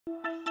We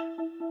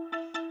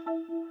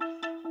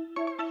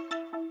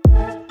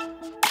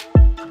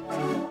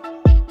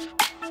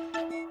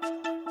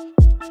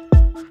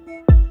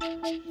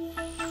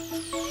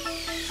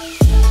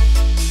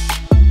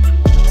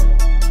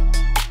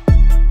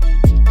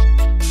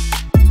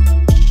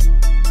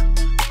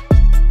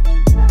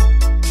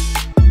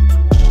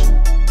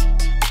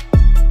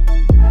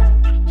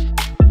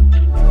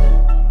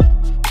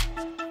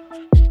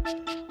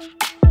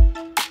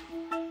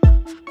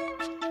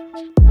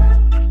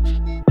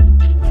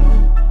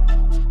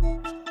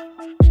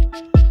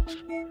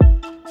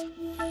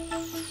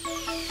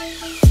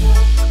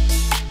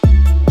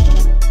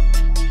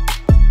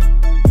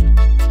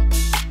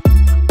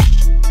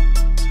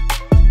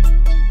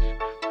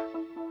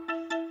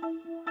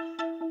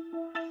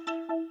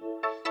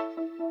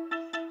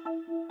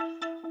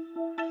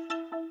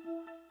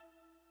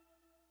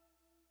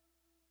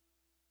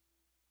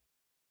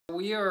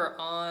are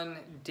on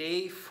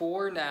day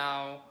 4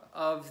 now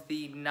of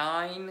the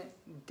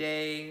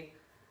 9-day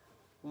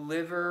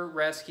liver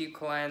rescue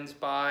cleanse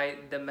by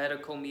the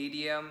medical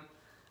medium.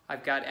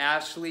 I've got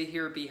Ashley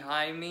here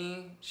behind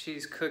me.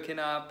 She's cooking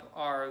up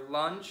our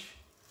lunch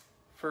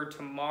for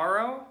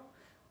tomorrow.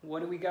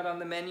 What do we got on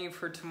the menu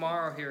for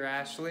tomorrow here,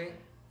 Ashley?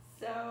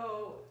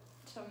 So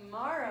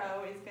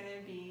tomorrow is going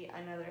to be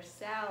another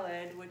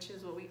salad, which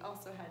is what we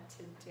also had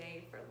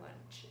today for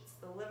lunch. It's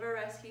the liver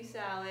rescue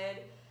salad.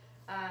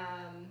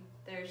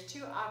 There's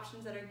 2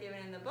 options that are given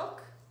in the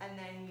book, and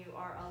then you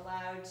are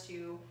allowed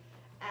to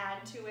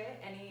add to it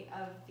any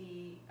of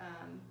the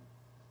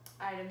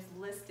items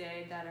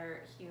listed that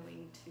are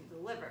healing to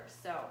the liver.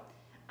 So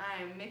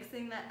I'm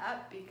mixing that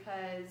up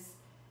because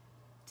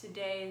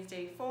today is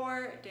day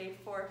 4. Day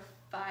 4,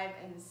 5,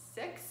 and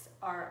 6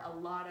 are a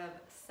lot of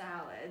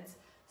salads.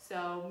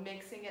 So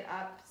mixing it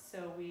up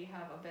so we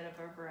have a bit of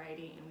a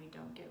variety and we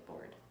don't get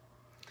bored.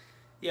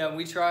 Yeah,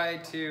 we try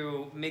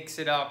to mix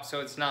it up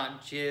so it's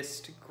not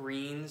just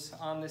greens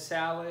on the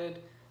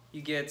salad.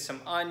 You get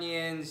some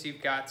onions,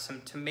 you've got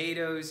some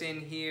tomatoes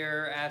in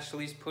here.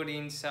 Ashley's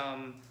putting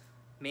some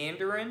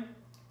mandarin.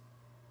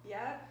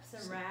 Yep,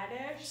 some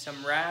radish.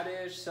 Some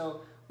radish.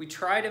 So we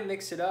try to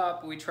mix it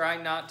up. We try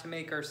not to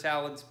make our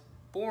salads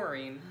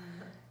boring.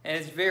 And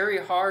it's very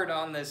hard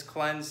on this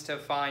cleanse to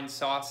find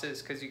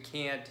sauces because you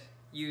can't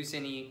use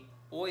any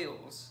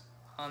oils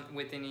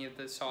with any of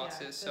the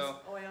sauces. Yeah, so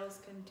oils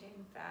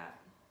contain fat.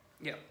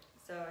 Yeah.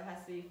 So it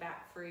has to be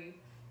fat-free.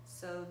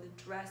 So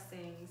the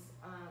dressings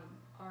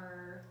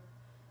are,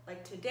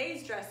 like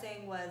today's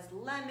dressing was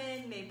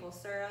lemon, maple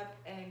syrup,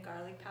 and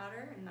garlic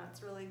powder, and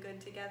that's really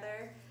good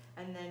together.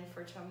 And then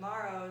for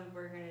tomorrow,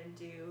 we're gonna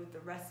do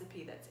the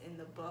recipe that's in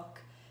the book,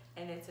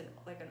 and it's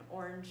like an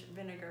orange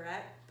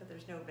vinaigrette, but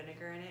there's no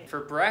vinegar in it.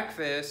 For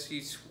breakfast,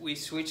 we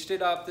switched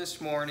it up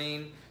this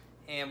morning,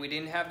 and we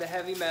didn't have the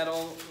heavy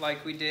metal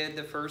like we did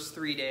the first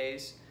 3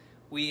 days.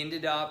 We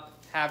ended up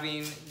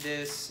having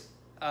this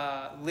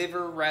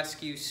liver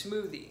rescue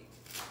smoothie.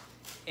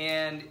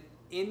 And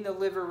in the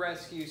liver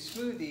rescue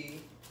smoothie,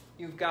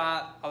 you've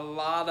got a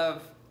lot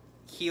of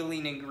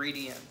healing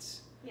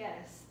ingredients.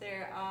 Yes,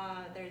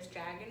 there's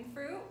dragon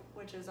fruit,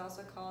 which is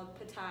also called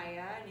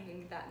pitaya, and you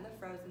can get that in the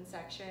frozen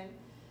section.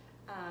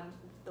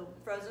 The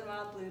frozen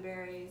wild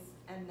blueberries,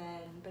 and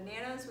then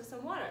bananas with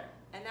some water.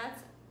 And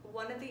that's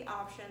one of the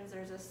options.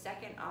 There's a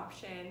second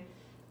option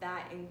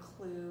that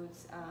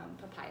includes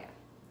papaya.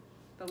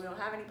 But we don't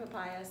have any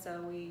papaya,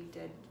 so we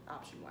did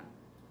option 1.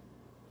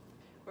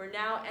 We're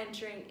now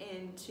entering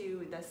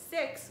into the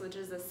 6, which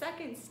is the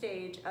second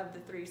stage of the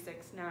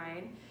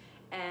 3-6-9,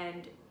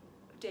 and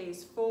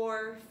days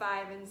 4,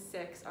 5, and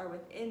 6 are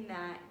within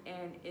that,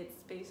 and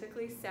it's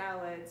basically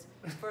salads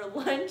for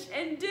lunch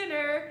and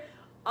dinner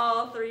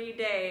all 3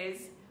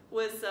 days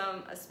with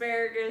some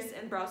asparagus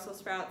and Brussels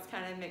sprouts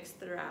kind of mixed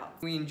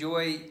throughout. We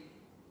enjoy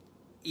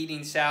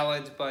eating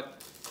salads,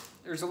 but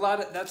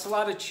that's a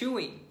lot of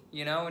chewing,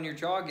 you know, and your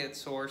jaw gets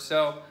sore.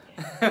 So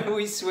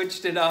we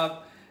switched it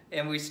up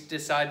and we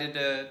decided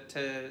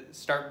to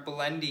start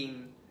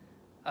blending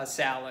a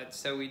salad.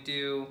 So we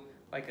do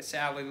like a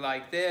salad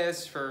like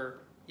this for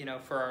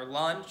our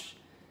lunch,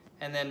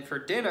 and then for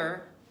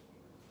dinner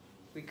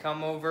we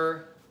come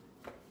over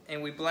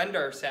and we blend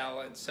our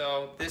salad.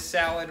 So this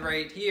salad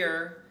right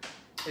here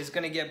is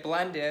going to get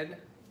blended,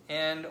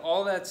 and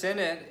all that's in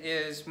it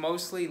is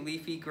mostly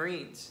leafy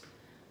greens.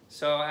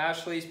 So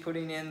Ashley's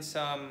putting in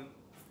some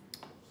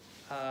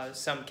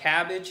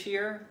cabbage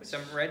here,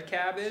 some red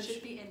cabbage.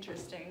 Should be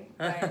interesting.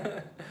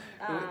 But,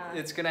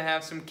 it's gonna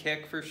have some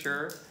kick for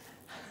sure.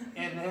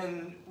 And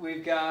then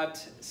we've got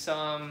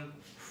some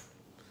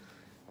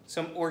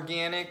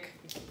organic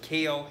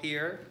kale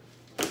here,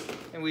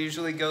 and we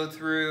usually go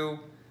through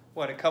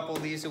a couple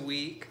of these a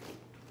week.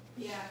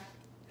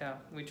 Yeah,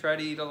 we try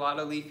to eat a lot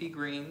of leafy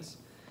greens.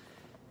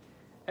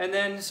 And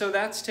then, so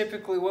that's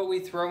typically what we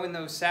throw in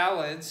those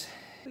salads.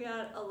 We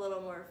got a little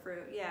more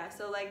fruit, yeah.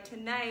 So like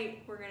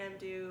tonight, we're gonna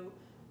do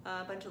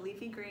a bunch of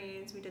leafy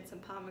greens. We did some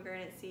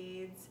pomegranate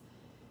seeds,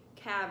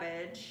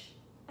 cabbage,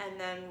 and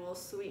then we'll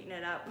sweeten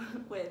it up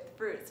with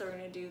fruit. So we're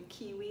gonna do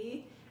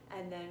kiwi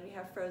And then we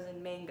have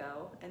frozen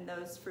mango, and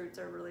those fruits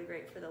are really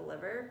great for the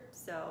liver.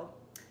 So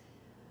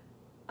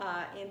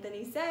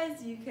Anthony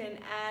says you can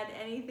add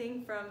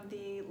anything from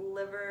the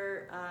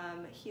liver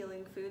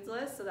healing foods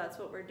list, so that's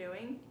what we're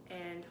doing,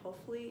 and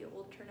hopefully it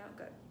will turn out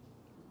good.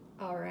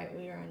 All right,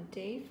 we are on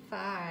day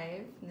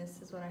 5, and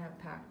this is what I have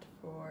packed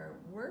for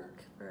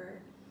work for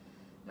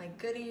my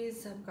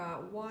goodies. I've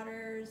got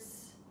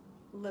waters,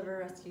 liver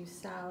rescue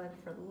salad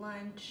for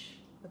lunch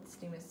with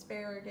steamed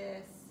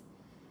asparagus.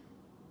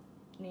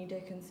 Need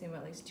to consume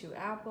at least 2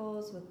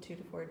 apples with 2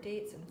 to 4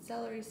 dates and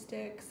celery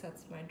sticks.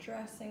 That's my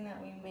dressing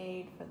that we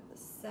made for the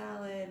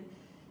salad.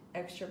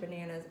 Extra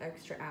bananas,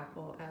 extra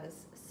apple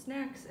as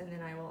snacks, and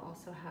then I will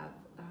also have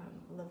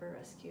liver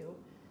rescue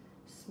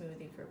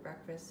smoothie for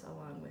breakfast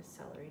along with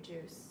celery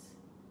juice.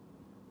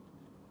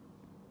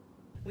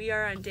 We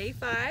are on day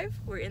 5.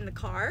 We're in the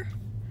car.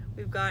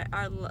 We've got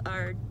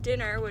our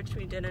dinner, which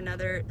we did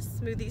another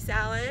smoothie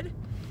salad,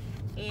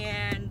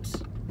 and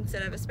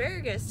instead of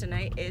asparagus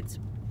tonight, it's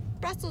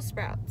Brussels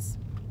sprouts.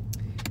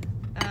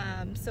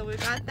 So we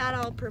got that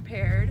all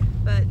prepared,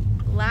 but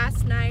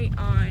last night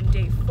on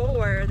day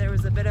 4 there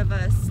was a bit of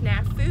a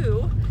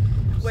snafu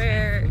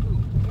where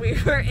we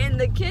were in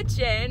the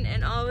kitchen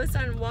and all of a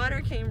sudden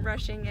water came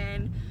rushing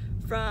in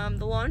from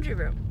the laundry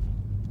room.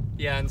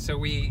 Yeah, and so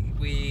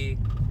we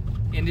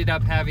ended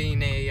up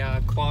having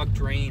a clogged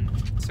drain,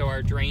 so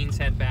our drains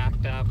had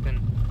backed up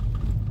and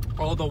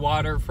all the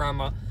water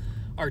from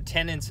our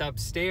tenants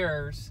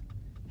upstairs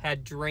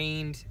had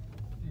drained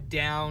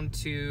down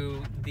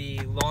to the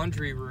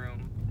laundry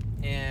room,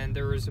 and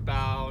there was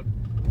about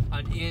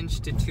 1 inch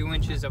to 2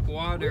 inches of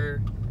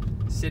water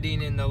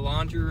sitting in the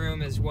laundry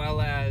room as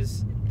well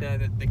as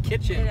the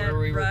kitchen where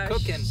we were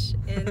cooking.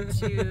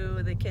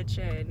 Into the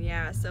kitchen,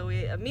 yeah. So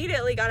we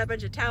immediately got a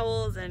bunch of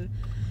towels and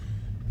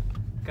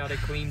got it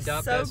cleaned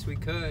up as we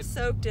could.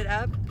 Soaked it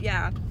up,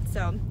 yeah.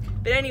 So,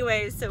 but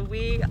anyways, so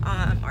we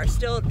are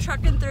still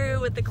trucking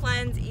through with the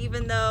cleanse,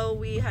 even though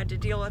we had to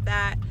deal with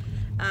that.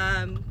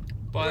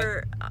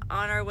 We're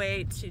on our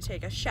way to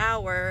take a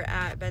shower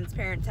at Ben's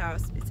parents'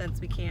 house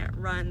since we can't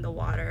run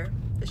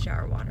the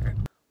shower water.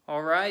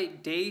 All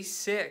right, day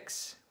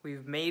 6.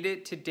 We've made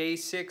it to day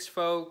 6,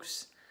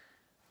 folks.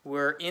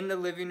 We're in the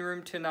living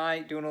room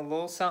tonight doing a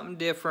little something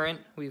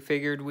different. We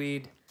figured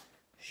we'd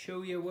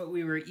show you what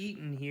we were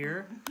eating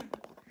here.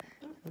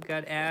 We've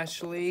got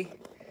Ashley.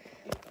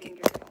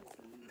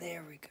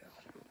 There we go.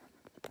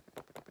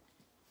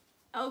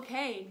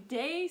 Okay,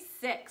 day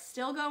 6,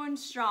 still going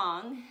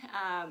strong.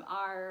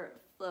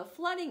 The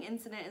flooding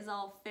incident is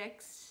all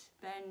fixed.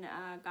 Ben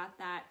got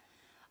that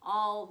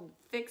all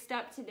fixed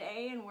up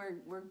today, and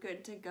we're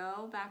good to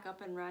go, back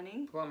up and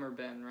running. Plumber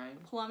Ben,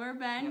 right? Plumber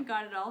Ben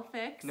got it all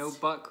fixed. No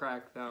butt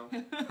crack though.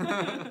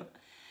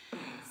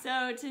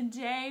 So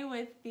today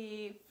with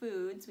the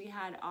foods, we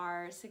had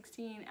our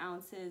 16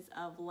 ounces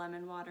of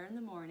lemon water in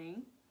the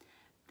morning.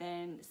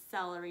 Then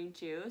celery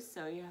juice,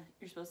 so yeah,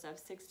 you're supposed to have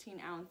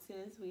 16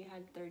 ounces. We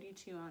had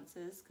 32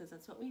 ounces because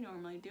that's what we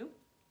normally do.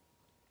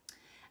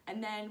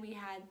 And then we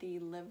had the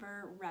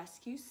liver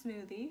rescue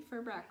smoothie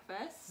for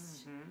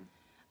breakfast.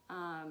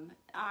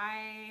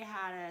 I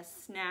had a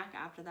snack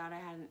after that. I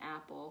had an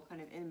apple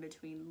kind of in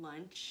between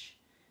lunch.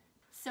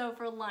 So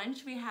for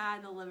lunch, we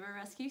had the liver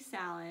rescue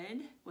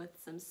salad with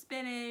some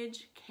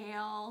spinach,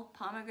 kale,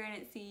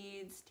 pomegranate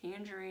seeds,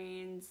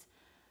 tangerines.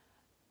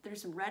 There's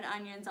some red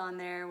onions on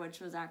there, which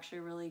was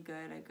actually really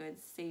good, a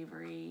good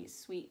savory,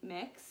 sweet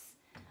mix.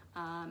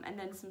 And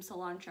then some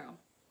cilantro.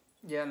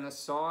 Yeah, and the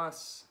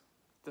sauce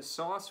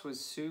was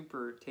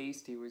super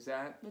tasty. Was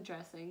that? The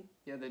dressing.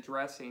 Yeah, the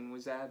dressing.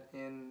 Was that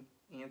in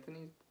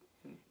Anthony's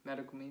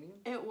medical medium?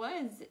 It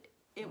was.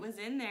 It was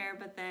in there,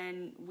 but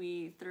then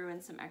we threw in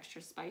some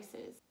extra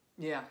spices.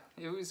 Yeah,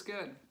 it was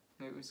good.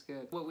 It was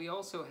good. What we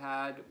also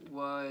had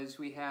was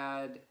we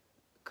had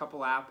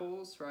couple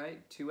apples, right?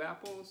 2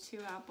 apples.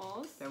 2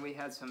 apples. Then we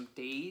had some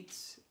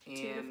dates and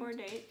 2 to 4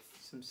 dates.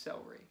 Some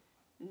celery.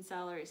 And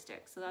celery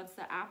sticks. So that's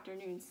the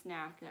afternoon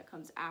snack that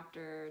comes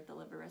after the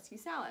liver rescue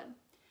salad.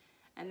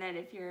 And then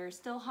if you're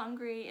still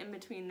hungry in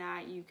between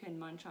that, you can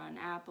munch on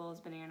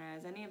apples,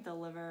 bananas, any of the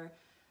liver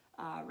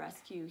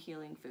rescue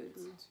healing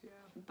foods. Yeah.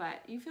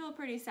 But you feel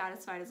pretty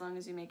satisfied as long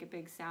as you make a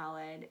big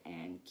salad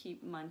and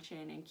keep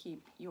munching and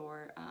keep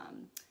your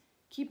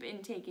keep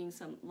intaking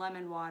some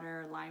lemon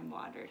water, lime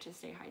water to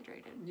stay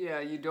hydrated.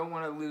 Yeah, you don't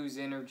want to lose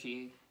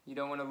energy. You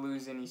don't want to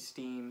lose any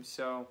steam.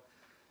 So,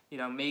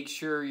 make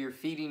sure you're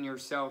feeding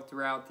yourself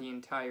throughout the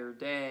entire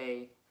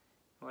day.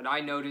 What I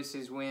notice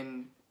is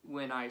when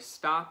I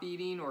stop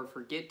eating or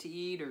forget to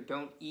eat or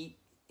don't eat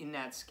in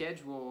that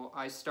schedule,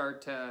 I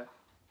start to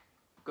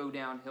go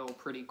downhill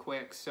pretty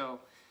quick. So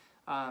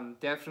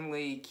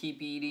definitely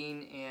keep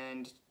eating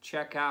and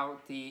check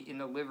out in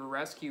the liver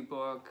rescue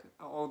book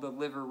all the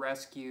liver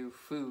rescue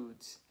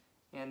foods,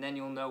 and then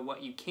you'll know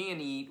what you can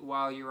eat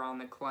while you're on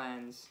the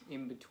cleanse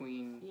in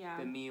between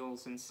the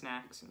meals and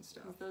snacks and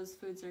stuff. Those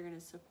foods are going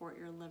to support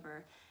your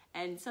liver.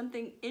 And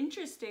something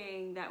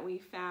interesting that we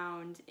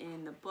found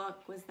in the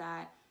book was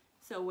that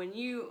So when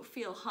you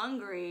feel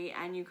hungry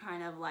and you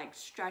kind of like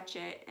stretch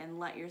it and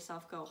let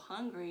yourself go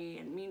hungry,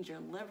 it means your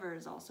liver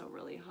is also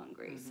really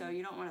hungry. So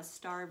you don't want to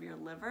starve your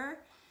liver.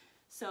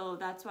 So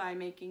that's why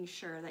making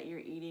sure that you're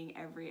eating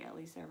at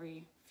least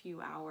every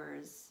few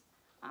hours,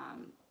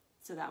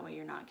 so that way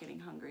you're not getting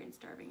hungry and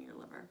starving your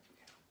liver.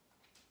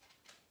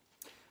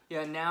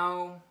 Yeah,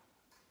 now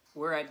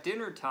we're at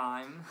dinner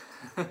time,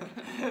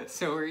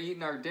 so we're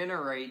eating our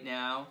dinner right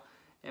now,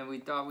 and we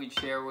thought we'd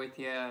share with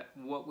you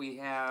what we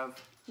have.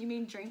 You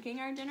mean drinking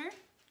our dinner?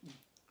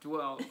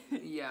 Well,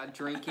 yeah,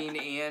 drinking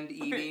and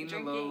eating,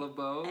 drinking a little of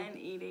both. And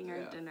eating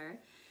our dinner.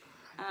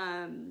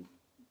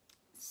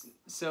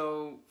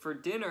 So for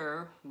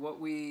dinner,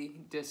 what we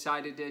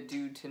decided to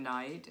do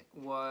tonight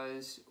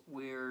was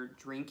we're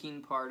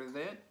drinking part of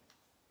it.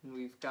 And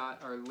we've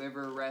got our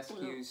liver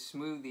rescue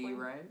smoothie,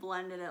 right?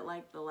 Blended it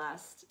like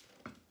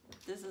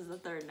this is the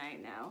third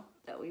night now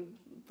that we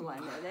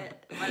blended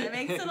it. But it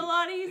makes it a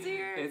lot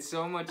easier. It's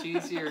so much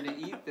easier to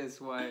eat this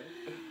way.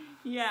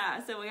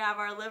 Yeah, so we have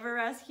our liver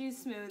rescue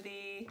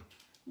smoothie.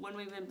 When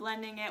we've been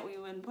blending it,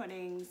 we've been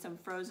putting some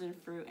frozen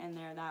fruit in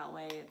there. That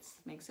way it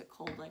makes it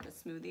cold like a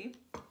smoothie.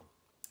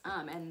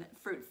 And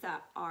fruits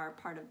that are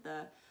part of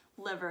the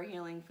liver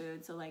healing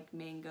food, so like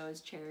mangoes,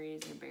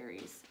 cherries, or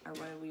berries are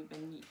what we've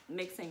been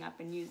mixing up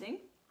and using.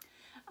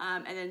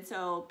 And then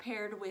so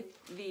paired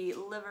with the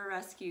liver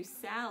rescue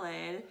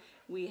salad,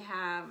 we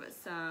have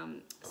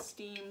some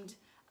steamed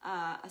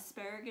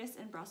asparagus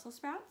and Brussels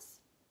sprouts,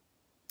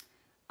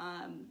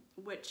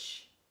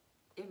 which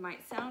it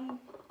might sound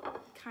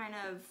kind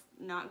of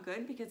not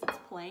good because it's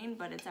plain,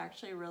 but it's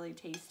actually really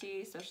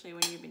tasty, especially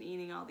when you've been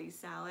eating all these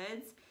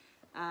salads.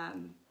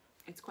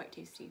 It's quite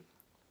tasty.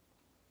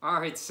 All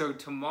right, so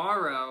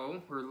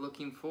tomorrow we're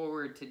looking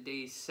forward to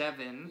day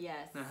 7.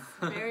 Yes,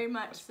 very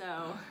much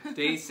so.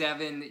 Day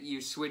 7,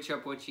 you switch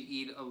up what you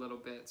eat a little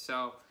bit.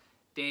 So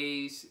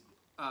days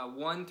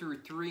 1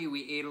 through 3,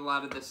 we ate a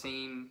lot of the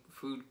same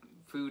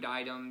food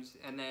items,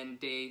 and then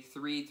day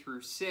 3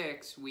 through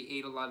 6, we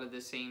ate a lot of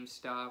the same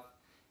stuff.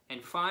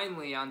 And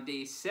finally, on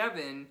day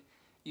 7,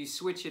 you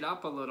switch it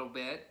up a little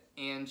bit,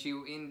 and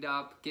you end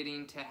up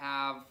getting to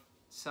have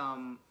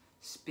some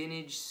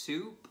spinach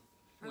soup,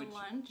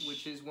 lunch,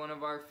 which is one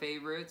of our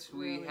favorites.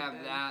 Really we have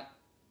good. that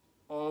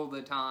all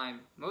the time,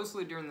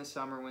 mostly during the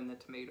summer when the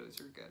tomatoes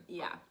are good.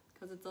 Yeah,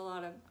 because it's a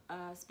lot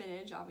of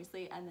spinach,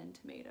 obviously, and then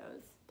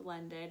tomatoes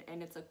blended,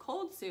 and it's a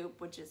cold soup,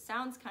 which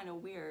sounds kind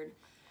of weird,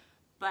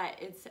 but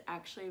it's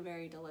actually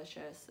very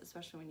delicious,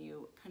 especially when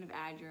you kind of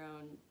add your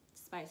own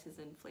spices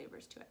and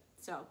flavors to it.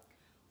 So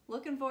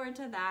looking forward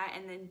to that.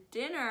 And then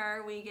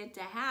dinner, we get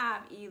to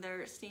have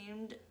either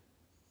steamed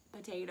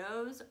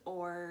potatoes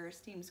or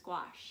steamed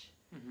squash,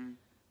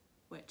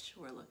 which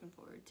we're looking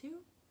forward to.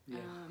 Yeah.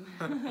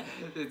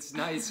 It's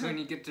nice when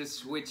you get to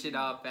switch it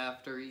up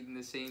after eating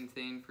the same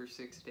thing for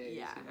 6 days.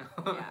 Yeah,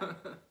 you know? yeah.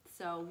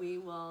 So we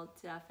will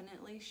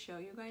definitely show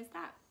you guys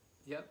that.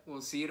 Yep,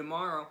 we'll see you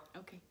tomorrow.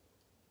 Okay.